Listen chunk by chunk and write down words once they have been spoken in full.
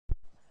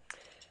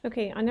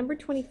Okay, on number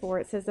 24,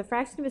 it says the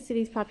fraction of a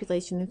city's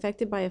population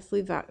infected by a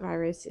flu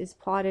virus is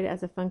plotted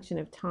as a function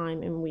of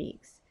time in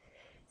weeks.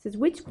 It says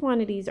which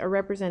quantities are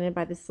represented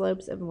by the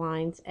slopes of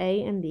lines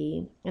A and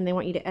B, and they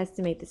want you to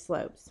estimate the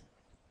slopes.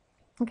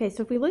 Okay,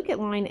 so if we look at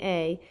line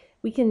A,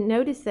 we can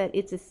notice that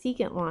it's a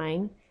secant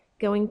line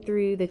going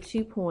through the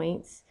 2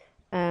 points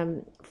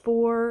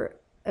for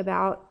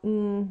about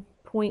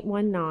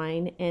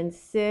 0.19 and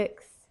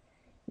 6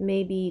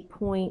 maybe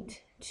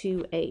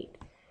 0.28.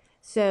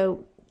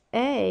 So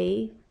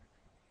A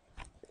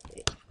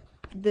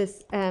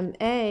is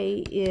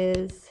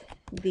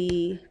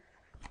the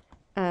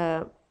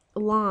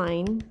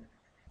line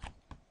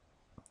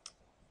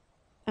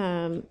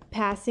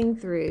passing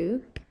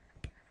through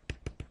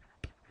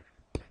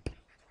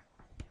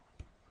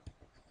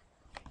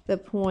the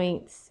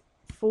points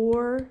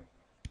 4,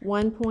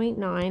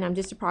 1.9, I'm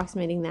just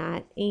approximating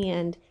that,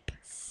 and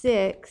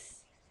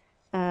 6,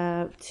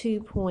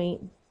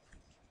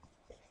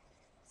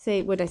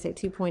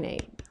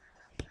 2.8.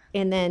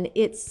 And then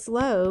its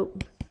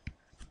slope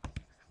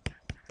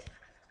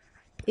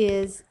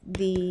is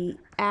the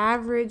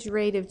average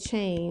rate of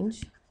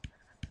change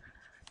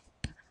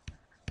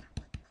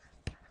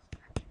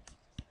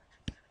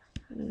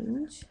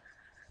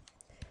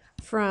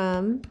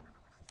from,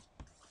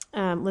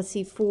 let's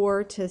see,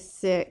 4 to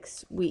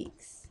 6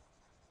 weeks.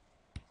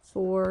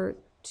 4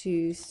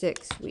 to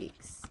 6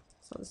 weeks.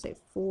 So I'll say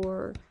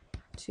 4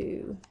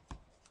 to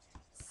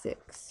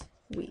 6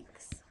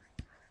 weeks.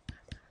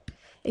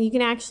 And you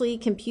can actually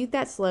compute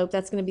that slope.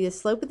 That's going to be the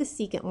slope of the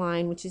secant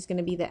line, which is going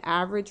to be the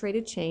average rate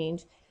of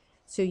change.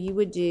 So you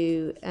would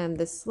do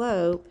the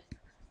slope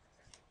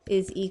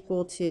is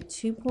equal to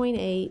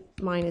 2.8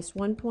 minus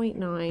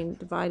 1.9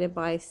 divided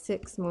by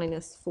 6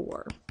 minus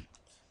 4.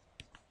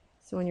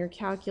 So on your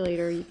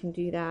calculator, you can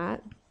do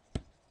that.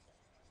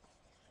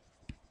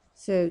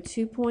 So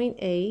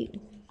 2.8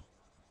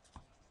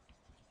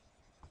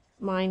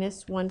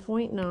 minus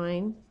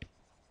 1.9.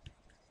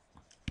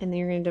 And then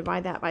you're going to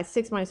divide that by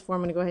 6 minus 4.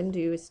 I'm going to go ahead and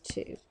do is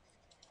 2.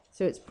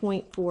 So it's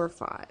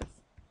 0.45.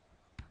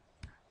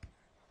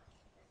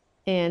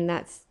 And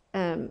that's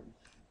the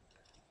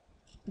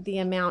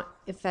amount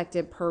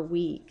affected per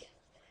week,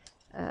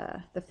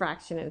 the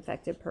fraction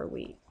affected per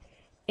week.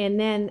 And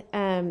then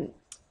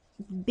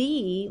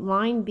B,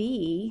 line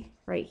B,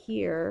 right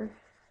here,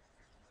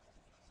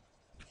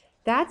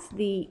 that's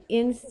the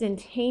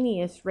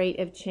instantaneous rate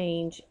of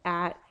change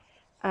at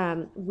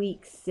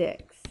week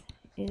 6.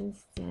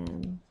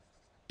 Instantaneous,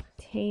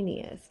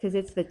 because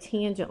it's the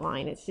tangent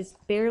line. It's just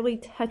barely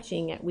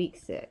touching at week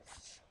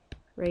 6.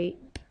 Rate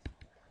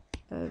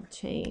of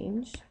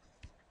change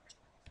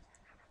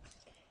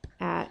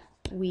at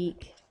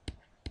week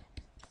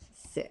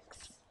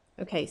 6.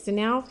 Okay, so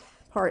now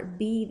part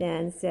B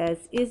then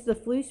says, is the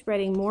flu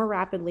spreading more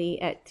rapidly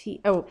at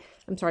T? Oh,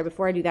 I'm sorry,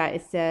 before I do that,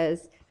 it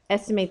says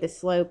estimate the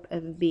slope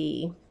of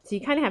B. So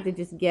you kind of have to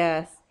just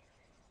guess.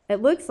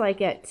 It looks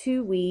like at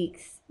 2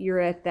 weeks, you're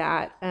at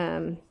that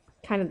kind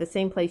of the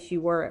same place you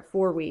were at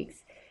 4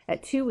 weeks.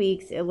 At 2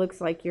 weeks, it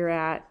looks like you're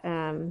at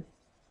the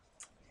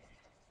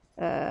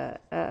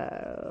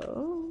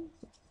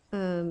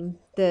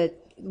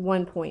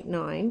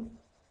 1.9.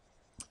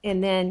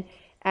 And then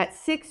at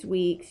 6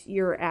 weeks,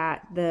 you're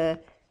at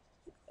the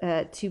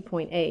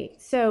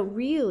 2.8. So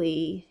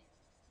really,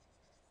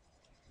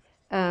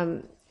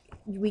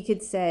 we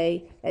could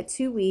say at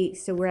 2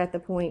 weeks, so we're at the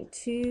point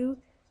 2,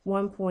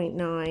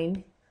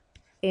 1.9,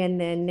 and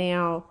then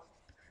now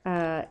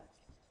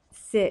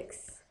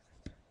 6,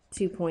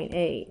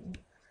 2.8.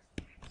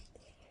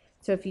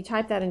 So if you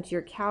type that into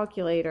your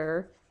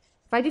calculator,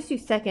 if I just do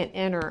second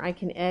enter, I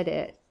can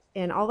edit,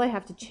 and all I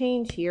have to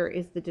change here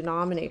is the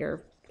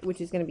denominator,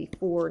 which is going to be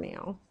 4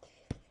 now.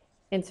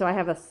 And so I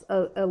have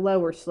a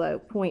lower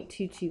slope.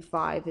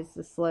 0.225 is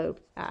the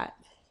slope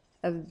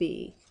of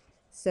B.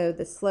 So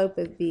the slope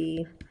of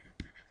B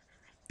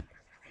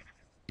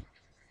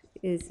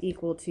is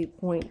equal to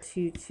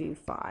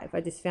 0.225. I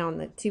just found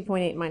that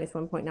 2.8 minus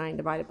 1.9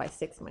 divided by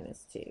 6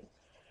 minus 2.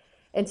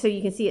 And so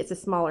you can see it's a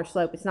smaller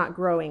slope. It's not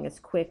growing as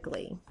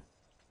quickly.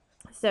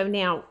 So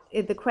now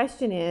the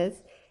question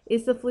is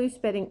the flu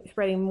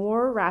spreading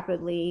more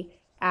rapidly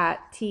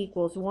at T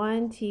equals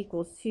 1, T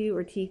equals 2,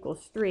 or T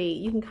equals 3?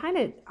 You can kind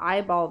of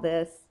eyeball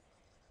this.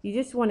 You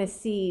just want to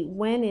see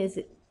when is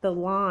the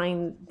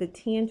line, the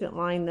tangent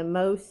line, the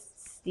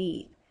most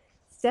steep.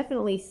 It's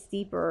definitely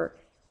steeper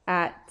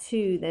at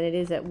 2 than it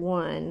is at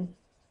 1.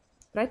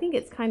 But I think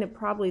it's kind of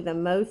probably the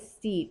most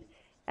steep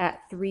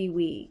at 3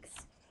 weeks.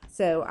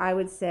 So I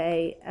would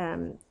say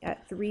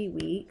at 3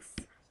 weeks.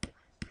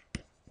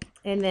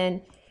 And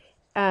then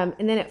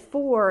at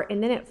 4,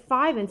 and then at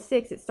 5 and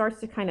 6, it starts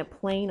to kind of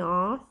plane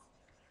off.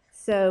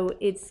 So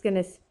it's going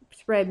to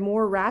spread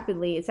more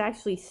rapidly. It's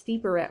actually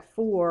steeper at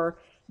 4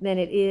 than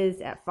it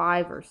is at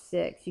 5 or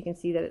 6. You can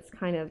see that it's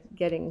kind of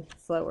getting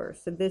slower.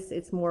 So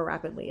it's more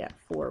rapidly at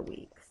 4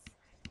 weeks.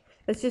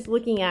 That's just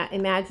looking at,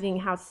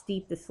 imagining how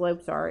steep the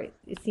slopes are.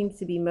 It seems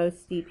to be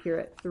most steep here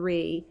at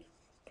 3.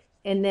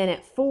 And then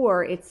at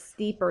 4, it's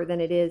steeper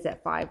than it is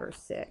at 5 or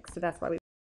 6. So that's why we